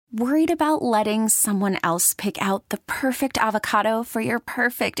Worried about letting someone else pick out the perfect avocado for your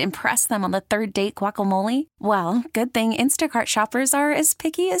perfect impress them on the third date guacamole? Well, good thing Instacart shoppers are as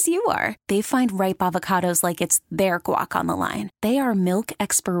picky as you are. They find ripe avocados like it's their guac on the line. They are milk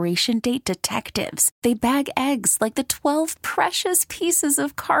expiration date detectives. They bag eggs like the 12 precious pieces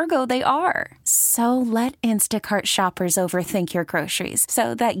of cargo they are. So let Instacart shoppers overthink your groceries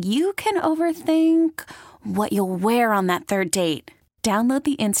so that you can overthink what you'll wear on that third date. Download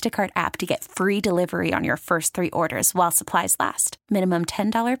the Instacart app to get free delivery on your first 3 orders while supplies last. Minimum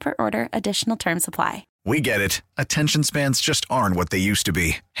 $10 per order. Additional terms apply. We get it. Attention spans just aren't what they used to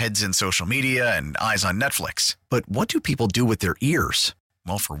be. Heads in social media and eyes on Netflix. But what do people do with their ears?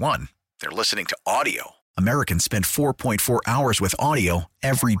 Well, for one, they're listening to audio. Americans spend 4.4 hours with audio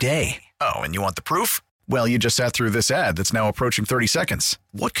every day. Oh, and you want the proof? Well, you just sat through this ad that's now approaching 30 seconds.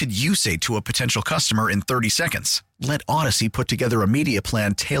 What could you say to a potential customer in 30 seconds? Let Odyssey put together a media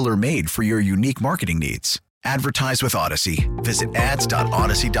plan tailor-made for your unique marketing needs. Advertise with Odyssey. Visit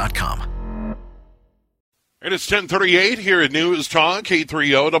ads.odyssey.com. It is 10:38 here at News Talk,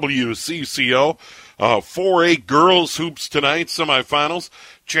 830 WCCO. 4A girls hoops tonight, semifinals.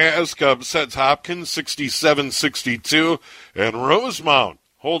 Chaska upsets Hopkins 67-62, and Rosemount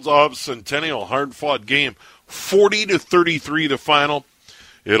holds off Centennial. Hard-fought game, 40-33 the final.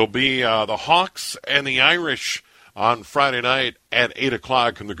 It'll be the Hawks and the Irish on Friday night at 8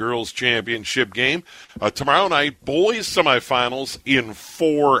 o'clock in the girls' championship game. Tomorrow night, boys semifinals in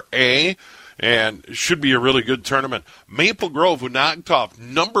 4A, and should be a really good tournament. Maple Grove, who knocked off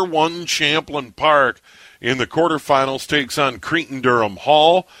number 1 Champlain Park in the quarterfinals, takes on Cretin-Durham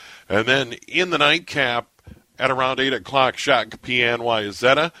Hall. And then in the nightcap, at around 8 o'clock, Shakopee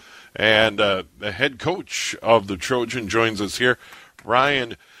Wayzata, and the head coach of the Trojan joins us here,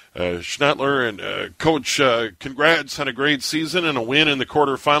 Brian Schnettler. And Coach, congrats on a great season and a win in the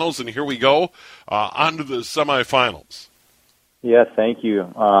quarterfinals. And here we go, on to the semifinals. Yeah, thank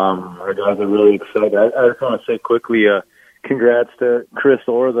you. Our guys are really excited. I just want to say quickly, congrats to Chris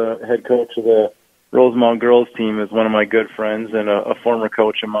Orr, the head coach of the Rosemount girls team, is one of my good friends and a former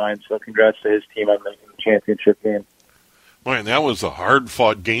coach of mine. So congrats to his team on making the championship game. Man, that was a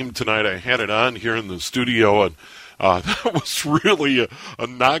hard-fought game tonight. I had it on here in the studio, and that was really a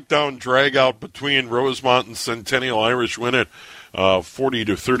knockdown, drag-out between Rosemount and Centennial. Irish win it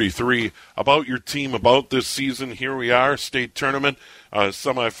 40-33. About your team, about this season, here we are, state tournament,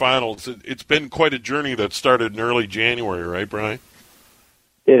 semifinals. It's been quite a journey that started in early January, right, Brian?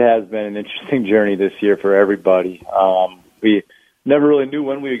 It has been an interesting journey this year for everybody. We never really knew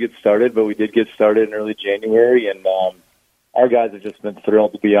when we would get started, but we did get started in early January, and our guys have just been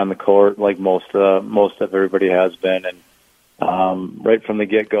thrilled to be on the court, like most of everybody has been. And right from the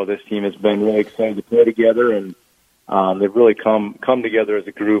get-go, this team has been really excited to play together, and they've really come together as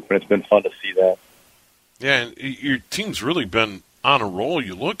a group, and it's been fun to see that. Yeah, and your team's really been on a roll.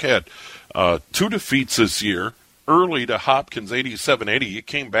 You look at 2 defeats this year. Early to Hopkins, 87-80. You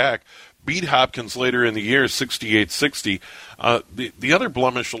came back, beat Hopkins later in the year, 68-60. The other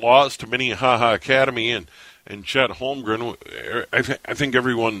blemish loss to Minnehaha Academy and Chet Holmgren. I think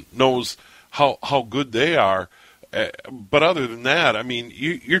everyone knows how good they are. But other than that, I mean,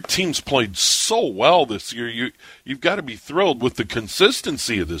 your team's played so well this year. You've got to be thrilled with the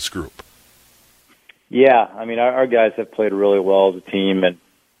consistency of this group. Yeah, I mean, our guys have played really well as a team, and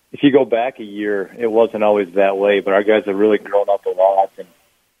if you go back a year, it wasn't always that way, but our guys have really grown up a lot and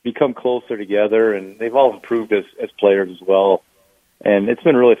become closer together, and they've all improved as players as well. And it's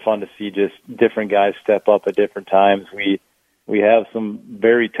been really fun to see just different guys step up at different times. We have some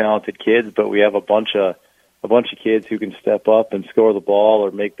very talented kids, but we have a bunch of kids who can step up and score the ball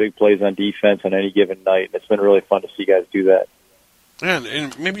or make big plays on defense on any given night. And it's been really fun to see guys do that.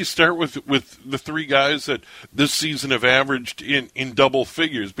 And maybe start with the 3 guys that this season have averaged in double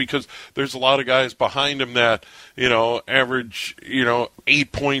figures, because there's a lot of guys behind them that, average,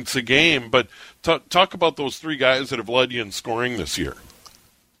 8 points a game. But talk about those 3 guys that have led you in scoring this year.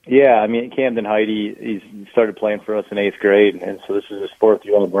 Yeah, I mean, Camden Heidi, he's started playing for us in 8th grade, and so this is his 4th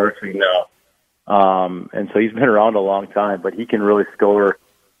year on varsity now. And so he's been around a long time, but he can really score.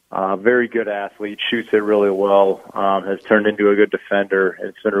 Very good athlete, shoots it really well, has turned into a good defender.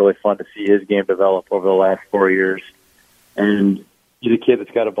 It's been really fun to see his game develop over the last 4 years. And he's a kid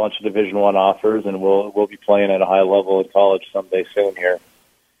that's got a bunch of Division I offers, and we'll be playing at a high level in college someday soon here.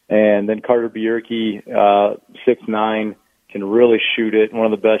 And then Carter Bierke, 6'9", can really shoot it, one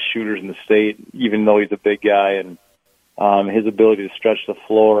of the best shooters in the state, even though he's a big guy. And his ability to stretch the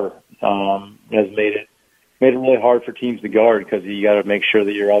floor has made it really hard for teams to guard, because you got to make sure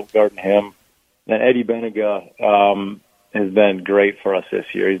that you're out guarding him. And Eddie Benega has been great for us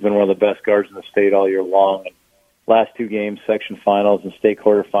this year. He's been one of the best guards in the state all year long. And last two games, section finals and state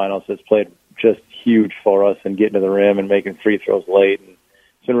quarterfinals, has played just huge for us and getting to the rim and making free throws late. And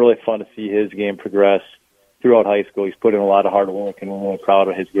it's been really fun to see his game progress throughout high school. He's put in a lot of hard work, and we're really proud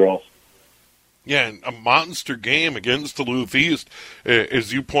of his growth. Yeah, and a monster game against Duluth East,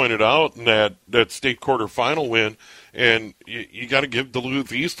 as you pointed out, in that state quarterfinal win. And you got to give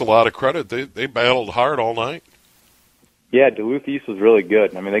Duluth East a lot of credit. They battled hard all night. Yeah, Duluth East was really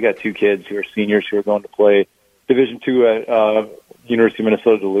good. I mean, they got two kids who are seniors who are going to play Division II at University of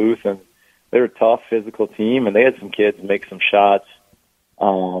Minnesota Duluth, and they're a tough, physical team, and they had some kids make some shots.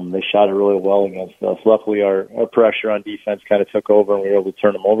 They shot it really well against us. Luckily, our pressure on defense kind of took over, and we were able to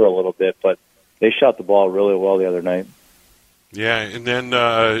turn them over a little bit, but they shot the ball really well the other night. Yeah, and then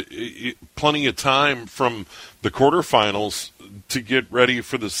plenty of time from the quarterfinals to get ready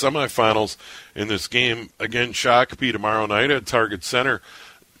for the semifinals in this game against Shakopee tomorrow night at Target Center.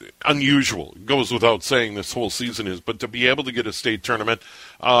 Unusual. It goes without saying this whole season is, but to be able to get a state tournament,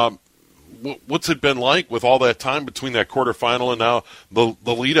 what's it been like with all that time between that quarterfinal and now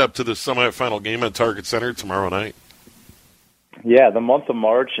the lead up to the semifinal game at Target Center tomorrow night? Yeah, the month of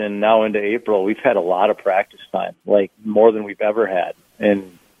March and now into April, we've had a lot of practice time, like more than we've ever had.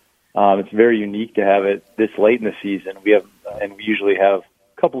 And it's very unique to have it this late in the season. We usually have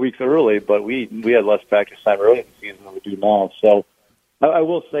a couple weeks early, but we had less practice time early in the season than we do now. So I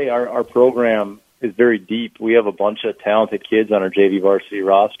will say our program is very deep. We have a bunch of talented kids on our JV varsity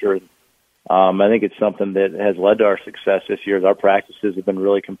roster. And I think it's something that has led to our success this year. Our practices have been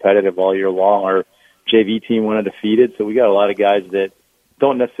really competitive all year long. Our JV team went undefeated, so we got a lot of guys that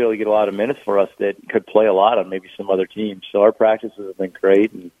don't necessarily get a lot of minutes for us that could play a lot on maybe some other teams. So our practices have been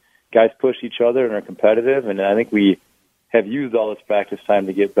great, and guys push each other and are competitive, and I think we have used all this practice time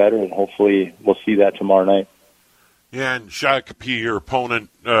to get better, and hopefully we'll see that tomorrow night. Yeah, and Shakopee, your opponent,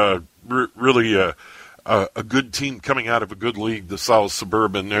 really a good team coming out of a good league, the South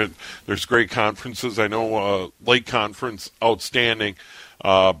Suburban. There's great conferences. I know Lake Conference, outstanding.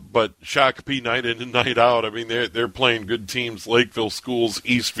 But Shakopee night in and night out, I mean, they're playing good teams, Lakeville Schools,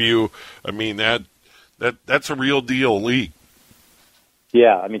 Eastview. I mean, that's a real deal league.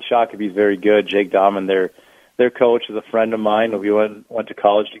 Yeah, I mean, Shakopee's very good. Jake Dahman, their coach, is a friend of mine. We went to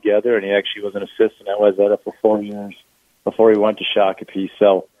college together, and he actually was an assistant at Wayzata for 4 years before he went to Shakopee.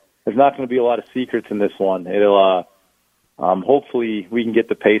 So there's not going to be a lot of secrets in this one. It'll hopefully we can get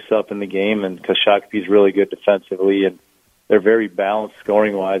the pace up in the game, and because Shakopee's really good defensively, and they're very balanced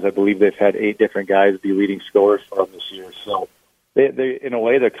scoring-wise. I believe they've had 8 different guys be leading scorers for them this year. So they in a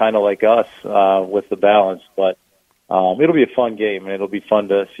way, they're kind of like us with the balance. But it'll be a fun game, and it'll be fun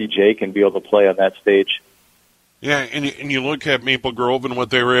to see Jake and be able to play on that stage. Yeah, and you look at Maple Grove and what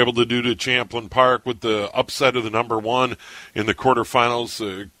they were able to do to Champlin Park with the upset of the number 1 in the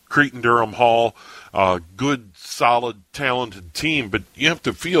quarterfinals, Cretin-Durham Hall, good, solid, talented team. But you have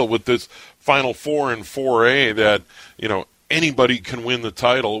to feel with this Final Four and 4A that, anybody can win the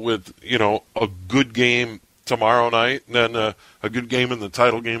title with, a good game tomorrow night and then a good game in the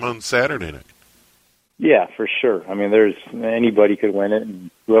title game on Saturday night. Yeah, for sure. I mean, anybody could win it,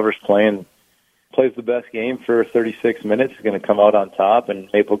 and whoever's plays the best game for 36 minutes is going to come out on top. And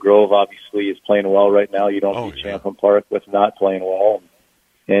Maple Grove obviously is playing well right now. You don't see Champlin Park with not playing well.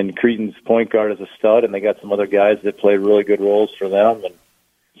 And Cretin's point guard is a stud, and they got some other guys that played really good roles for them. And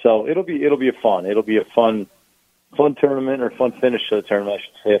so it'll be a fun tournament, or fun finish to the tournament, I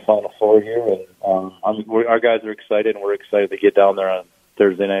should say, a Final Four here. And our guys are excited, and we're excited to get down there on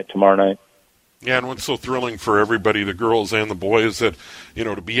Thursday night, tomorrow night. Yeah, and what's so thrilling for everybody, the girls and the boys, that,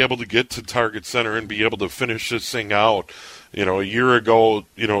 to be able to get to Target Center and be able to finish this thing out. A year ago,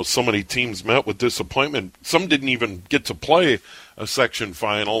 so many teams met with disappointment. Some didn't even get to play a section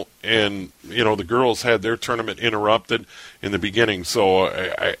final, and, the girls had their tournament interrupted in the beginning. So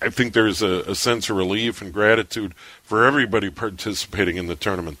I think there's a sense of relief and gratitude for everybody participating in the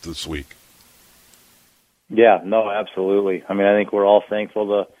tournament this week. Yeah, no, absolutely. I mean, I think we're all thankful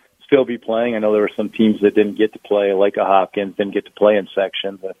to still be playing. I know there were some teams that didn't get to play, like Hopkins didn't get to play in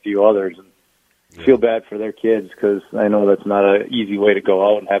sections, and a few others. And feel bad for their kids, because I know that's not an easy way to go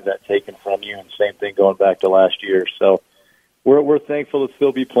out and have that taken from you. And same thing going back to last year. So we're thankful to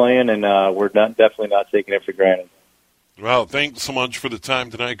still be playing, and we're definitely not taking it for granted. Well, thanks so much for the time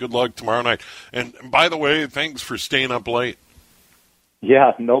tonight. Good luck tomorrow night. And by the way, thanks for staying up late.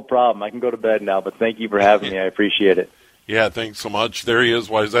 Yeah, no problem. I can go to bed now, but thank you for having me. I appreciate it. Yeah, thanks so much. There he is,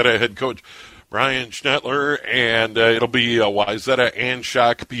 Wayzata head coach Brian Schnettler, and it'll be Wayzata and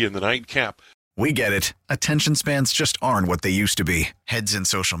Shakopee in the nightcap. We get it. Attention spans just aren't what they used to be. Heads in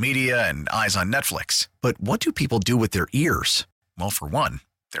social media and eyes on Netflix. But what do people do with their ears? Well, for one,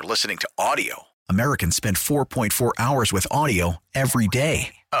 they're listening to audio. Americans spend 4.4 hours with audio every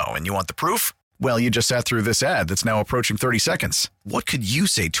day. Oh, and you want the proof? Well, you just sat through this ad that's now approaching 30 seconds. What could you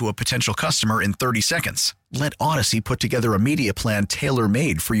say to a potential customer in 30 seconds? Let Odyssey put together a media plan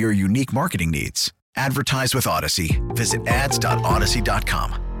tailor-made for your unique marketing needs. Advertise with Odyssey. Visit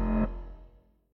ads.odyssey.com.